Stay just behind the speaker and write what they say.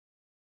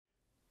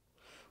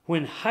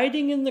When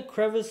hiding in the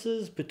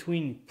crevices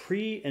between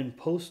pre- and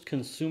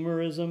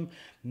post-consumerism,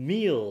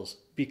 meals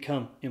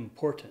become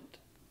important.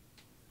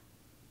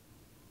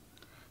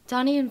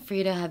 Donnie and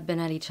Freeda have been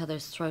at each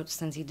other's throats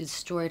since he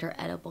destroyed her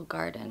edible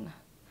garden.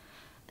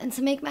 And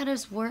to make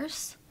matters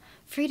worse,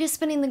 Freeda's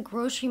spending the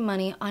grocery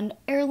money on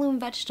heirloom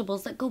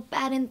vegetables that go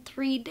bad in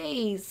 3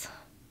 days.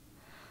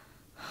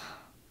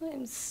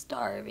 I'm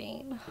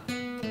starving.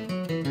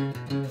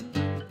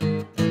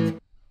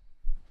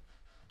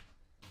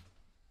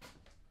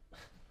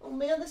 Oh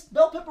man, this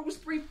bell pepper was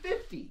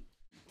 $3.50.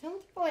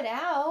 Don't throw it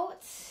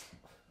out.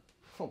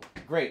 Oh,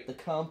 great, the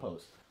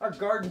compost. Our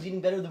garden's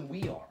eating better than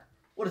we are.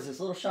 What is this,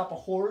 little shop of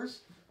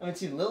horrors? I haven't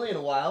seen Lily in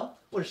a while.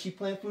 What, does she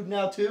plant food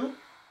now too?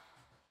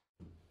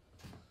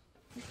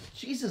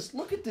 Jesus,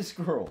 look at this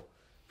girl.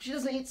 If she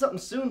doesn't eat something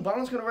soon,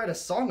 Bonna's gonna write a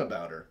song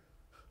about her.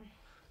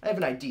 I have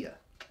an idea.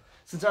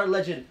 Since our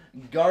alleged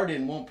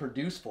garden won't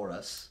produce for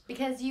us.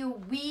 Because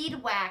you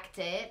weed whacked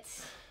it.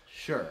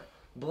 Sure,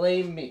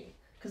 blame me.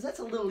 Because that's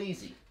a little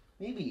easy.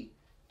 Maybe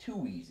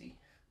too easy.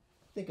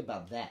 Think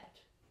about that.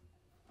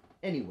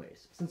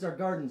 Anyways, since our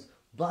garden's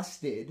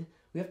busted,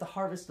 we have to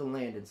harvest the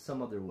land in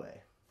some other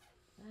way.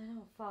 I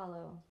don't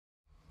follow.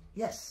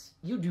 Yes,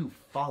 you do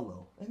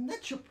follow. And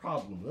that's your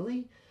problem,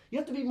 Lily. You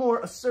have to be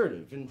more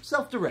assertive and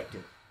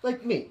self-directed,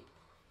 like me.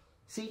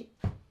 See,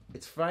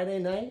 it's Friday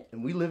night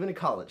and we live in a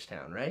college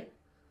town, right?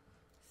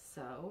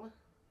 So?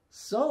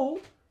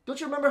 So? Don't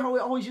you remember how we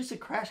always used to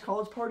crash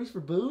college parties for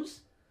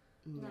booze?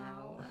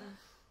 No.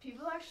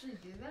 People actually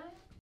do that?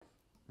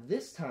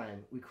 This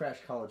time, we crash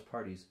college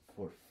parties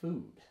for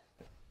food.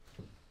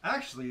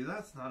 Actually,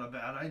 that's not a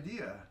bad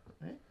idea.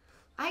 Right?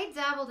 I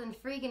dabbled in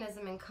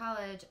freeganism in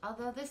college,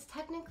 although this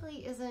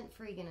technically isn't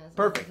freeganism.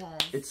 Perfect.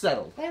 Because... It's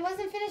settled. But I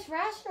wasn't finished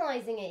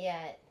rationalizing it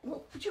yet.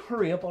 Well, would you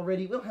hurry up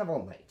already? We don't have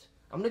all night.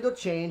 I'm gonna go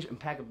change and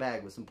pack a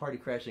bag with some party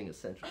crashing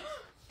essentials.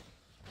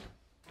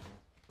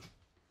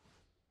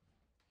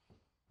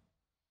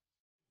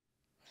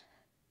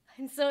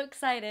 I'm so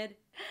excited.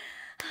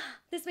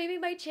 This may be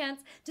my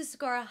chance to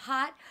score a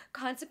hot,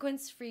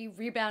 consequence-free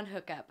rebound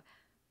hookup.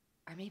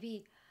 Or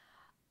maybe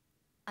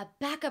a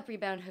backup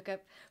rebound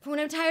hookup for when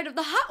I'm tired of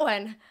the hot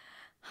one.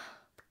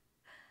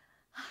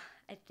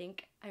 I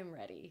think I'm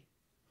ready.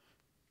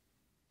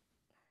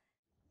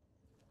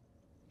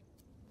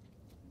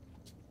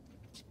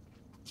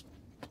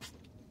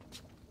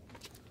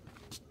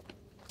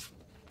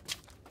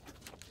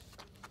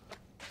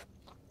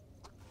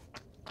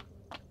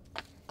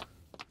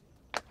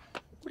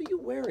 What are you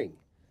wearing?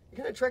 You're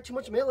gonna attract too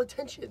much male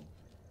attention.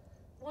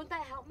 Won't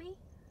that help me?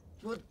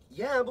 Well,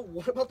 yeah, but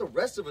what about the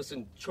rest of us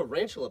in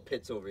tarantula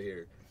pits over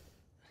here?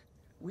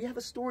 We have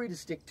a story to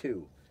stick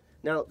to.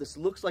 Now, this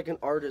looks like an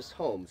artist's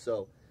home,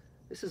 so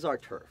this is our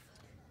turf.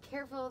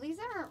 Careful, these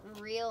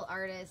aren't real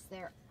artists,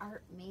 they're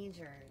art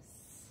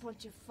majors.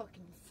 Bunch of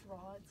fucking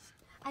frauds.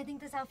 I think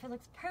this outfit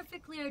looks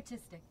perfectly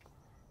artistic.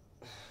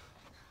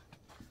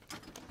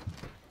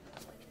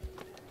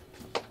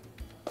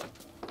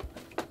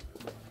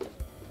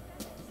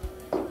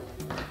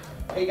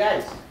 Hey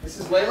guys, this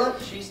is Layla.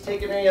 She's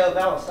taking a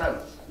vow of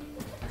silence.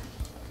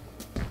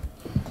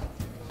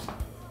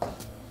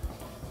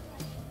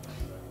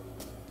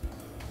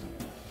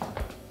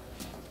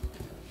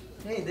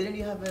 Hey, didn't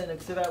you have an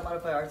exhibit at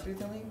Modified Arts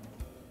recently?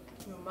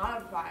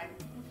 Modified.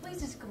 The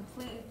place is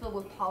completely filled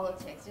with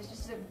politics. It's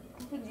just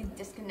completely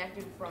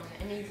disconnected from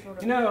any sort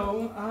of... You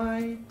know,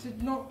 I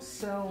did not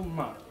sell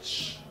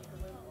much.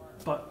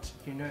 But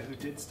you know who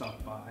did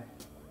stop by?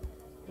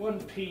 One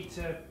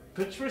Peter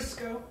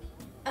Patrisco.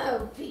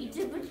 Oh,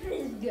 Peter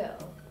Patrisco.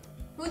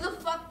 Who the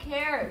fuck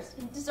cares?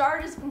 This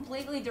art is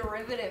completely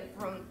derivative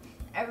from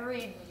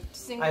every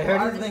single I heard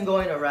artist. he's been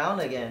going around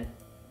again.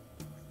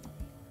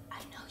 I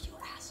know you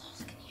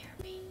assholes can hear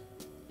me.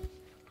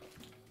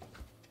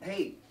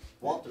 Hey,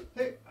 Walter.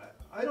 Hey,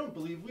 I don't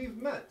believe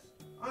we've met.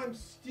 I'm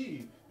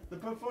Steve, the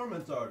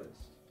performance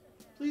artist.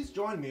 Please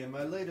join me in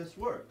my latest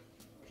work.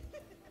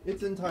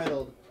 It's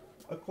entitled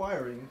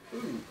Acquiring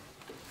Food.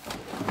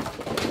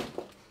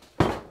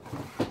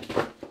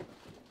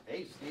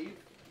 Hey, Steve.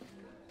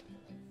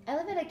 I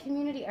live at a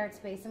community art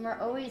space and we're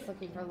always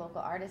looking for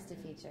local artists to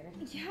feature.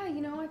 Yeah, you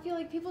know, I feel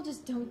like people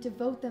just don't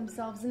devote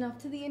themselves enough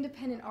to the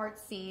independent art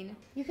scene.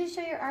 You can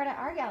show your art at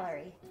our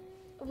gallery.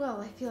 Well,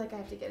 I feel like I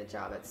have to get a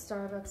job at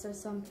Starbucks or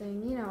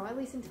something, you know, at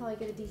least until I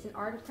get a decent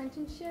art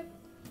apprenticeship.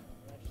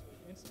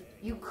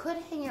 You could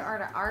hang your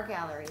art at our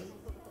gallery.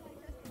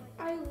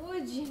 I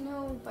would, you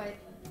know, but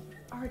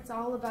art's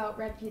all about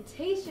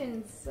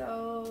reputation,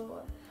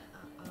 so...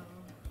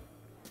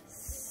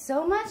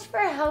 So much for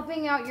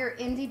helping out your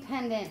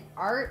independent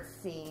art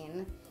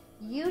scene.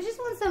 You just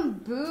want some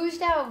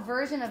bouged out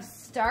version of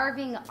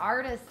starving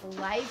artist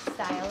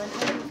lifestyle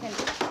until you can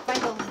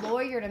find a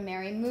lawyer to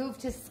marry, move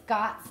to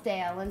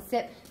Scottsdale, and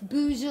sip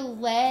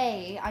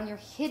Beaujolais on your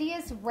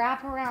hideous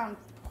wraparound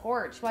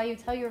porch while you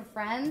tell your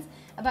friends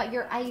about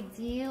your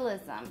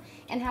idealism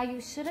and how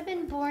you should have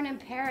been born in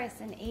Paris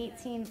in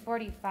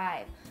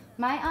 1845.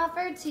 My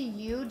offer to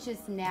you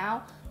just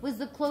now was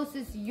the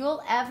closest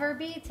you'll ever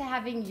be to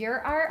having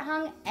your art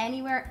hung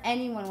anywhere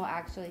anyone will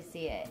actually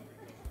see it.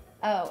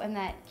 Oh, and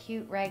that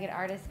cute ragged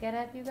artist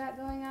getup you got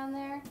going on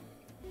there?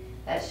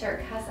 That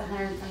shirt costs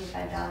 $125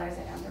 at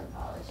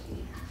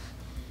Anthropology.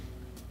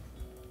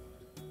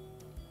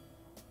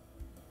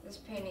 This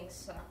painting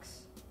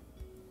sucks.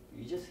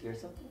 You just hear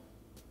something?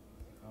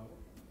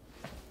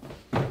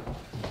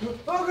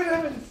 Oh, good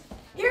heavens!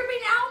 Hear me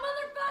now,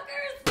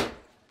 motherfuckers!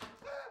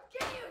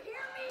 Can you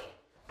hear me?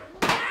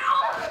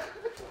 Now!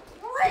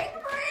 Ring,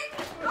 ring!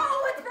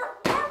 Oh, it's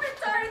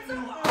performance art! It's so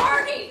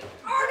arty!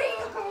 Art!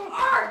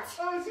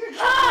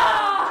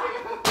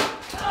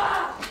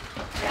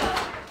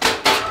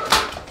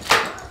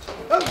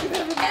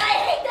 And I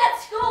hate that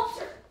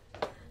sculpture!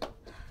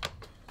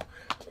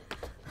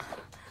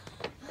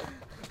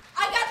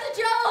 I got the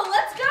jello!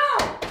 Let's go!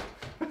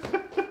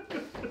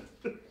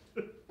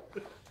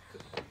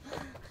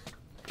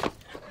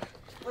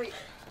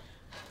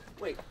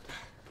 Wait.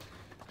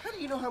 How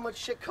do you know how much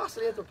shit costs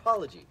at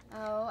Anthropology?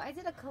 Oh, I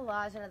did a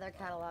collage out of their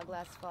catalog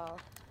last fall.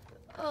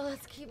 Oh,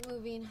 let's keep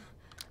moving.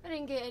 I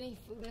didn't get any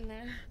food in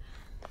there.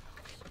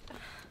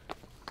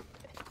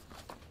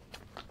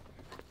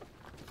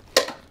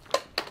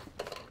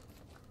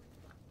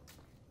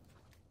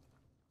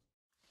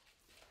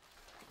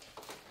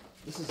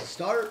 This is a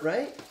start,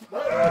 right?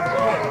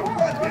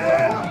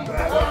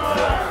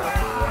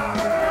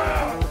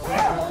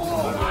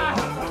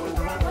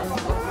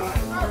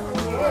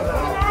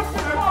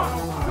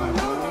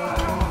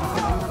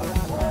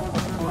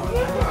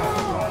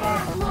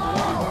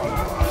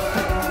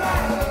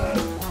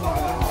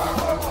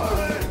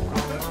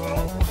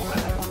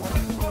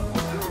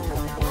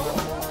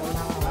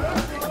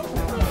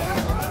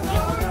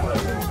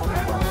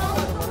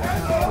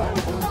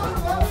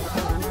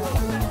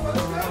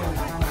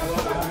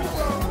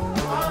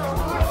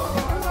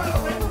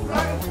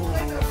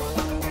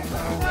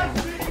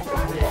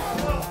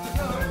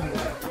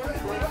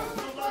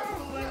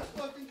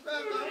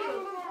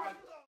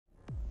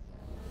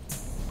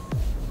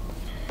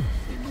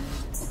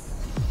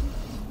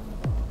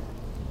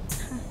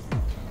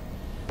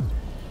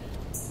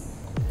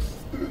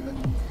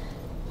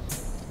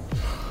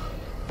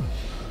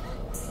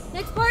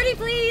 Next party,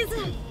 please!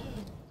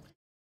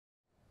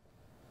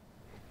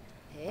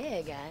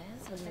 Hey,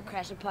 guys. Want to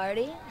crash a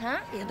party? Huh?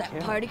 You have that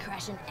party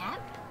crashing app?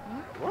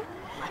 What?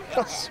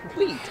 Oh,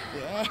 sweet.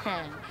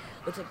 Yeah.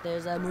 Looks like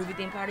there's a movie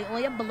theme party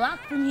only a block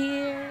from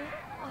here.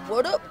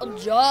 What up,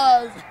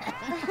 Jaws?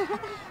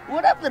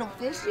 What up, little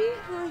fishy?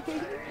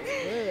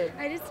 Good.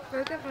 I just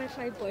broke up with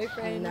my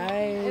boyfriend.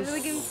 Nice. I'm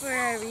looking for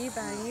a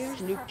rebound. You're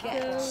New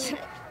catch. so...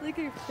 Look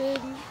at your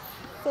fin.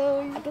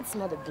 So... I could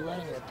smell the blood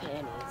in your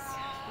panties.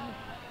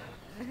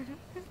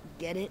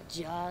 Get it,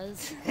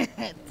 Jaws?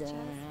 It's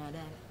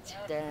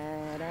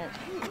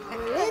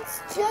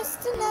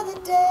just another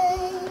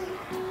day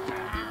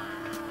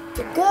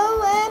to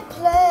go and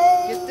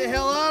play. Get the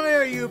hell out of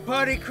here, you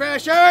party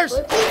crashers!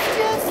 But it's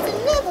just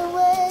another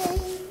way.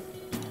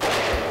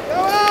 Go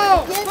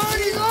out!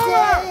 Party's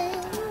over!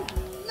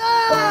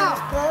 No!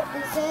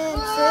 Puppies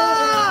and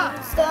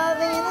children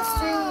starving in the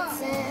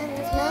streets, and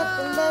there's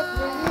nothing left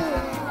for you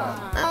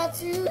and I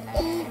to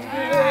eat.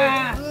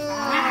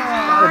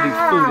 Gotta be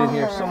food in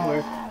here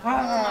somewhere. I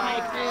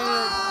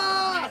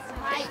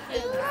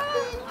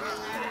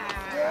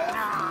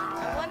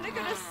wanted to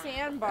go to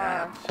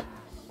Sandbar.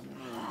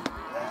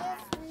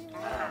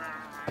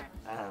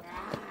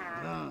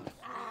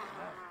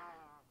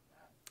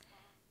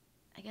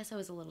 I guess I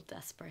was a little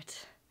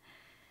desperate.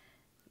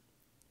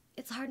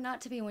 It's hard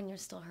not to be when you're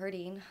still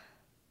hurting.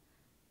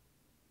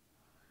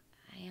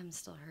 I am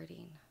still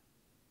hurting.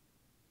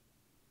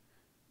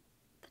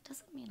 That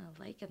doesn't mean I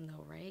like him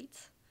though, right?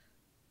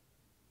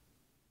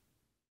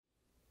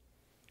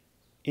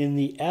 In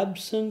the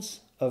absence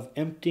of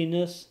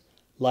emptiness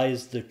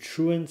lies the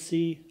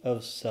truancy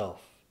of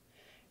self,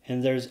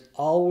 and there's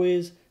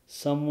always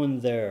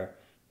someone there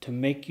to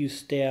make you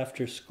stay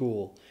after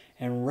school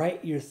and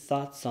write your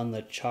thoughts on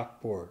the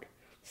chalkboard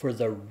for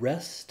the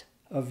rest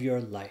of your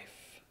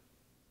life.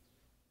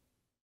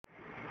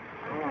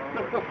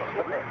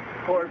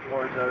 Poor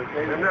those.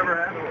 They've never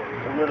had a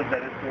little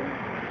bit of thing.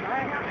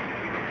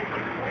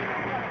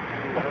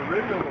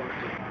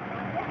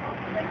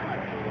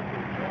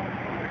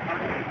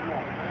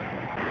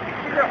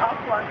 These are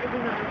awful. I'm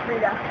thinking of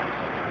Freeda.